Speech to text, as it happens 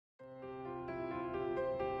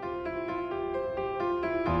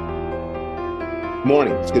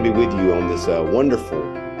Morning. It's good to be with you on this wonderful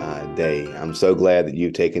day. I'm so glad that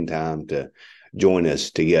you've taken time to join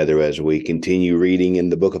us together as we continue reading in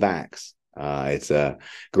the book of Acts. It's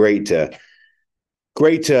great to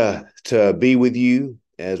great to be with you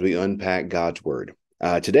as we unpack God's word.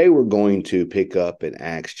 Today we're going to pick up in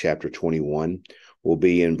Acts chapter 21. We'll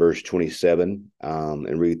be in verse 27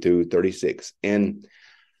 and read through 36. And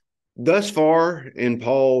thus far in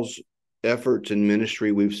Paul's efforts in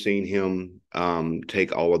ministry, we've seen him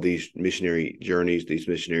take all of these missionary journeys, these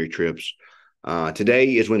missionary trips.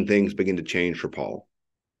 Today is when things begin to change for Paul.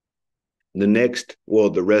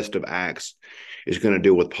 The rest of Acts is going to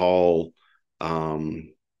deal with Paul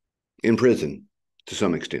in prison to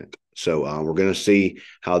some extent. So we're going to see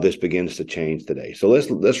how this begins to change today. So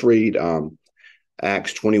let's read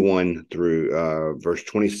Acts 21 through verse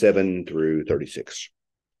 27 through 36.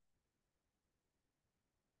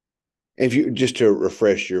 If you just to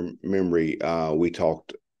refresh your memory, we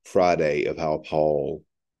talked Friday of how Paul,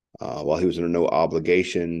 while he was under no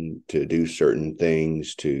obligation to do certain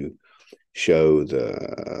things to show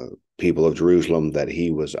the people of Jerusalem that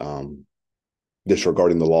he was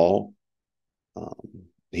disregarding the law,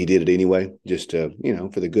 he did it anyway, just to,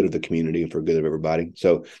 for the good of the community and for the good of everybody.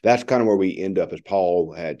 So that's kind of where we end up, as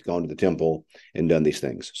Paul had gone to the temple and done these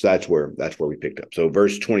things. So that's where we picked up. So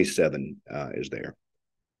verse 27 is there.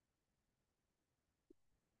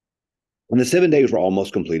 When the 7 days were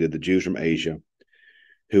almost completed, the Jews from Asia,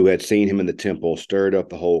 who had seen him in the temple, stirred up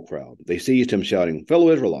the whole crowd. They seized him, shouting,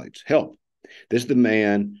 "Fellow Israelites, help! This is the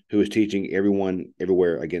man who is teaching everyone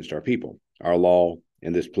everywhere against our people, our law,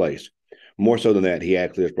 and this place. More so than that, he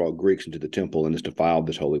actually has brought Greeks into the temple and has defiled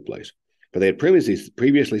this holy place." For they had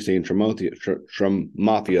previously seen Timotheus,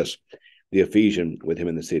 the Ephesian, with him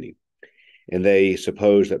in the city, and they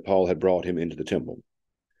supposed that Paul had brought him into the temple.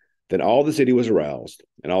 Then all the city was aroused,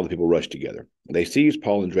 and all the people rushed together. They seized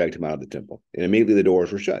Paul and dragged him out of the temple, and immediately the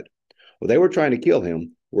doors were shut. Well, they were trying to kill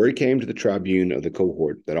him. Word came to the tribune of the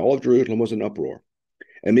cohort that all of Jerusalem was in uproar.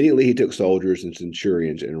 Immediately he took soldiers and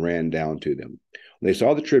centurions and ran down to them. When they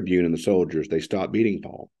saw the tribune and the soldiers, they stopped beating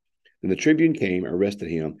Paul. Then the tribune came, arrested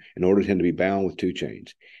him, and ordered him to be bound with 2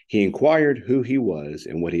 chains. He inquired who he was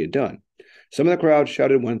and what he had done. Some of the crowd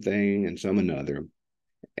shouted one thing and some another.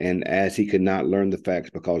 And as he could not learn the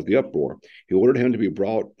facts because of the uproar, he ordered him to be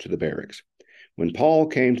brought to the barracks. When Paul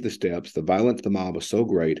came to the steps, the violence of the mob was so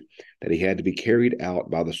great that he had to be carried out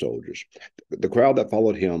by the soldiers. The crowd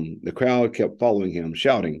kept following him,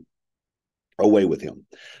 shouting, "Away with him."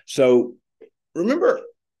 So remember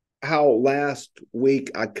how last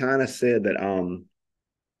week I kind of said that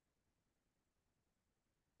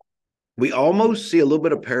we almost see a little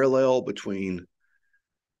bit of parallel between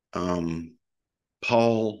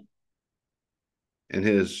Paul and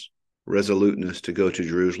his resoluteness to go to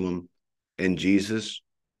Jerusalem and Jesus'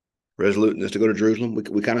 resoluteness to go to Jerusalem.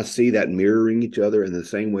 We kind of see that mirroring each other in the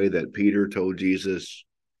same way that Peter told Jesus,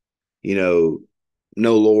 "No,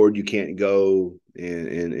 Lord, you can't go."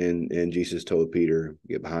 And Jesus told Peter,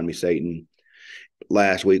 "Get behind me, Satan."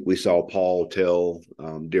 Last week, we saw Paul tell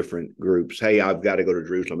different groups, "Hey, I've got to go to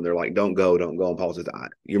Jerusalem." And they're like, "Don't go, don't go." And Paul says,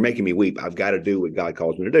 "You're making me weep. I've got to do what God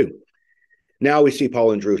calls me to do." Now we see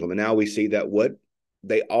Paul in Jerusalem, and now we see that what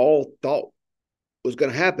they all thought was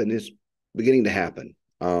going to happen is beginning to happen.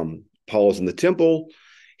 Paul's in the temple.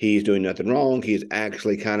 He's doing nothing wrong. He's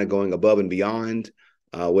actually kind of going above and beyond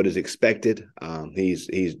what is expected.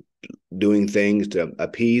 He's doing things to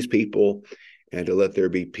appease people and to let there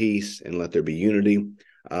be peace and let there be unity.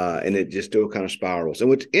 And it just still kind of spirals.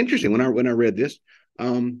 And what's interesting when I read this,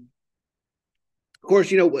 of course,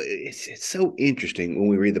 it's so interesting when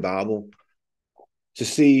we read the Bible to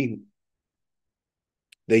see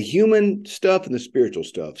the human stuff and the spiritual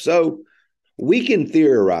stuff. So we can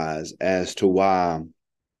theorize as to why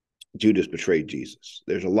Judas betrayed Jesus.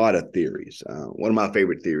 There's a lot of theories. One of my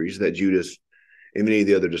favorite theories is that Judas and many of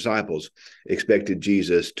the other disciples expected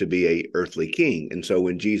Jesus to be an earthly king. And so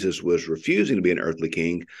when Jesus was refusing to be an earthly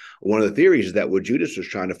king, one of the theories is that Judas was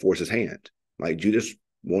trying to force his hand. Like Judas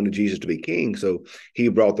wanted Jesus to be king, so he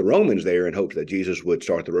brought the Romans there in hopes that Jesus would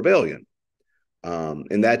start the rebellion.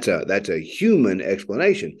 And that's a human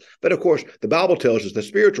explanation. But of course, the Bible tells us the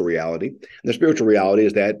spiritual reality. And the spiritual reality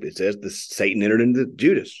is that it says that Satan entered into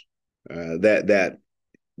Judas. That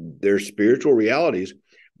there's spiritual realities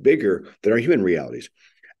bigger than our human realities.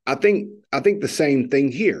 I think the same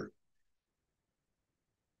thing here.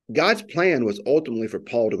 God's plan was ultimately for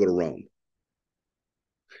Paul to go to Rome.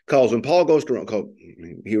 Because when Paul goes to Rome,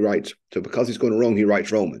 he writes, so because he's going to Rome, he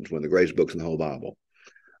writes Romans, one of the greatest books in the whole Bible.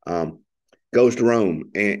 Goes to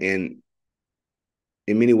Rome and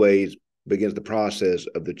in many ways begins the process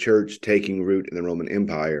of the church taking root in the Roman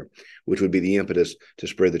Empire, which would be the impetus to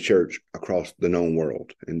spread the church across the known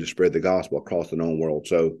world and to spread the gospel across the known world.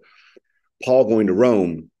 So Paul going to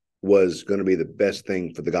Rome was going to be the best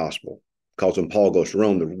thing for the gospel, because when Paul goes to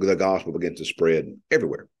Rome, the gospel begins to spread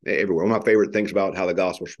everywhere. Everywhere. One of my favorite things about how the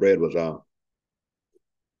gospel spread was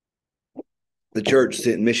the church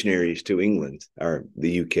sent missionaries to England or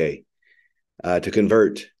the UK to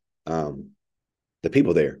convert the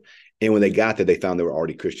people there. And when they got there, they found they were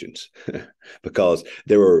already Christians because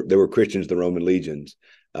there were Christians, the Roman legions.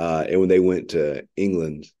 And when they went to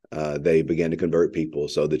England, they began to convert people.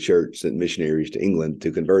 So the church sent missionaries to England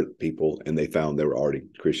to convert people, and they found there were already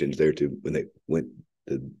Christians there too when they went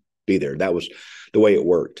to be there. That was the way it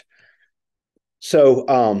worked. So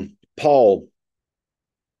Paul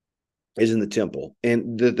is in the temple.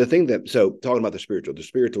 And the thing that, so talking about the spiritual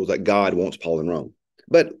is that God wants Paul in Rome.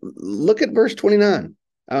 But look at verse 29.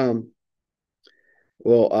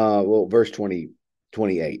 Verse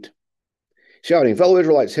 28. Shouting, fellow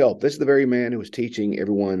Israelites, help. This is the very man who was teaching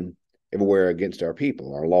everyone everywhere against our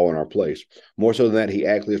people, our law and our place. More so than that, he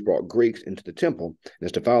actually has brought Greeks into the temple and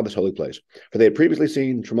has defiled this holy place. For they had previously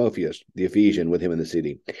seen Timotheus, the Ephesian, with him in the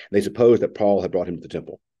city. And they supposed that Paul had brought him to the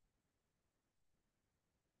temple.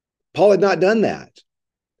 Paul had not done that.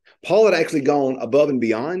 Paul had actually gone above and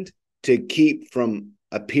beyond to keep from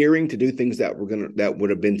appearing to do things that would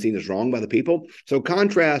have been seen as wrong by the people. So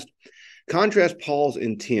contrast Paul's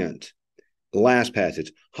intent. The last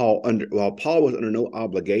passage, while Paul was under no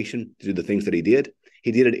obligation to do the things that he did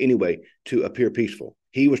it anyway to appear peaceful.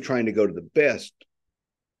 He was trying to go to the best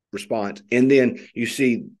response. And then you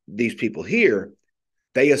see these people here,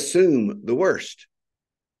 they assume the worst.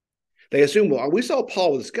 They assume, well, we saw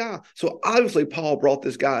Paul with this guy, so obviously Paul brought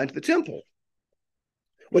this guy into the temple.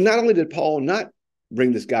 Well, not only did Paul not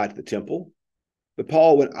bring this guy to the temple, but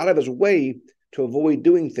Paul went out of his way to avoid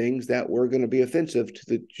doing things that were going to be offensive to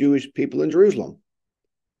the Jewish people in Jerusalem.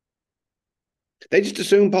 They just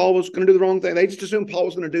assumed Paul was going to do the wrong thing. They just assumed Paul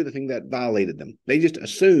was going to do the thing that violated them. They just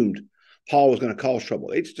assumed Paul was going to cause trouble.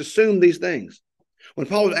 They just assumed these things when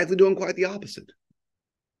Paul was actually doing quite the opposite.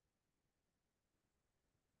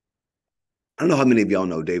 I don't know how many of y'all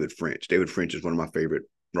know David French. David French is one of my favorite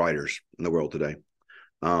writers in the world today.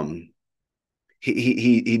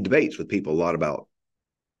 He debates with people a lot about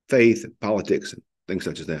faith and politics and things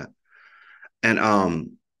such as that. And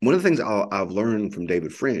one of the things I've learned from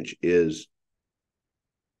David French is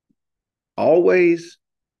always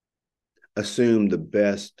assume the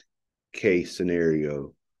best case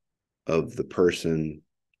scenario of the person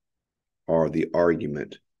or the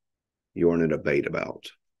argument you're in a debate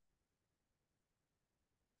about.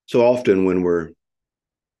 So often when we're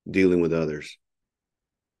dealing with others,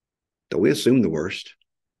 don't we assume the worst?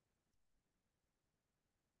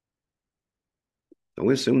 Don't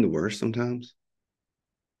we assume the worst sometimes?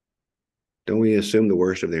 Don't we assume the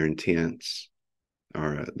worst of their intents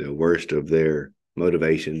or the worst of their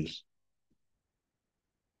motivations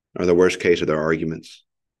or the worst case of their arguments?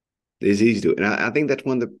 It's easy to, and I think that's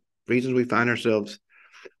one of the reasons we find ourselves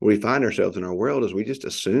where we find ourselves in our world is we just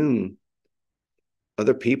assume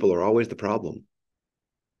other people are always the problem.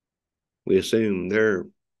 We assume their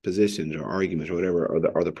positions or arguments or whatever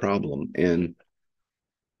are the problem. And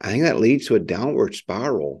I think that leads to a downward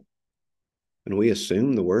spiral when we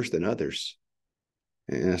assume the worst in others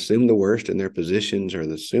and assume the worst in their positions or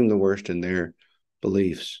assume the worst in their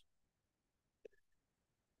beliefs.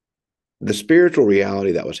 The spiritual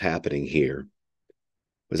reality that was happening here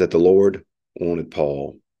was that the Lord wanted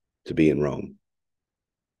Paul to be in Rome.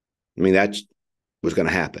 I mean, that's was going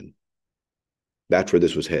to happen. That's where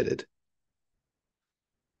this was headed.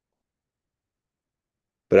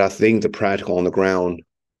 But I think the practical on the ground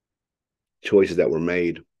choices that were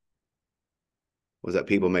made was that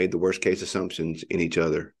people made the worst case assumptions in each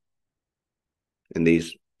other. And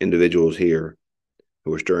these individuals here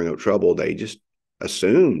who were stirring up trouble, they just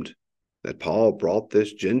assumed that Paul brought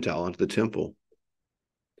this Gentile into the temple.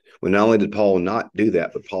 When not only did Paul not do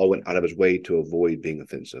that, but Paul went out of his way to avoid being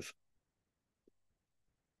offensive.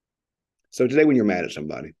 So today when you're mad at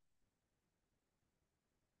somebody,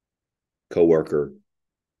 coworker,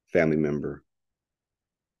 family member,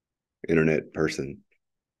 internet person,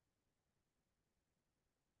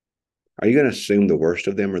 are you going to assume the worst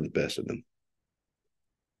of them or the best of them?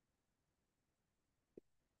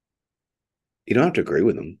 You don't have to agree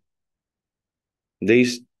with them.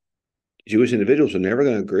 These Jewish individuals are never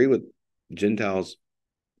going to agree with Gentiles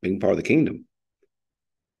being part of the kingdom.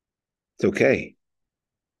 It's okay.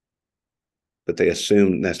 But they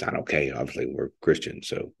assume that's not okay. Obviously, we're Christians,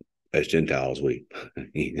 so as Gentiles,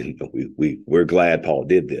 we're glad Paul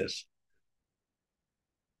did this.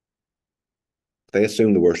 They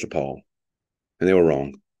assumed the worst of Paul, and they were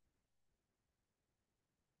wrong.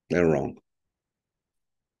 They were wrong.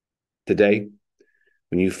 Today,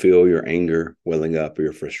 when you feel your anger welling up or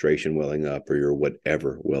your frustration welling up or your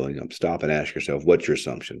whatever welling up, stop and ask yourself, what's your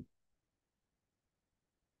assumption?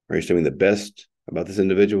 Are you assuming the best about this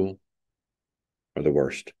individual or the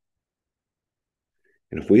worst?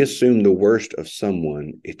 And if we assume the worst of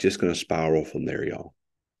someone, it's just going to spiral from there, y'all.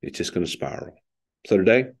 It's just going to spiral. So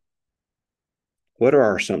today, what are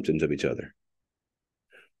our assumptions of each other?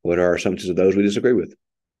 What are our assumptions of those we disagree with?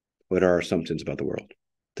 What are our assumptions about the world?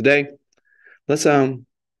 Today, let's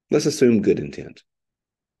assume good intent.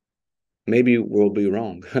 Maybe we'll be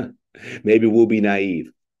wrong. Maybe we'll be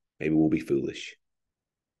naive. Maybe we'll be foolish.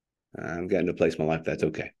 I've gotten to a place in my life that's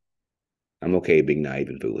okay. I'm okay being naive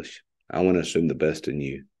and foolish. I want to assume the best in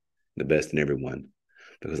you, the best in everyone,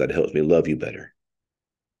 because that helps me love you better.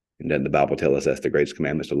 And doesn't the Bible tell us that's the greatest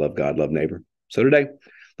commandment, to love God, love neighbor? So today,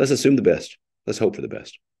 let's assume the best. Let's hope for the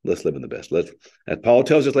best. Let's live in the best. Let's, as Paul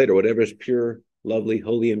tells us later, whatever is pure, lovely,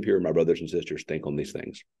 holy, and pure, my brothers and sisters, think on these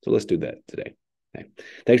things. So let's do that today. Okay.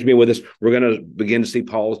 Thanks for being with us. We're going to begin to see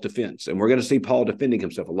Paul's defense, and we're going to see Paul defending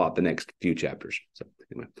himself a lot the next few chapters. So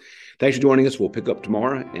anyway, thanks for joining us. We'll pick up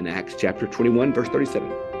tomorrow in Acts chapter 21, verse 37.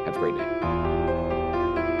 Have a great day.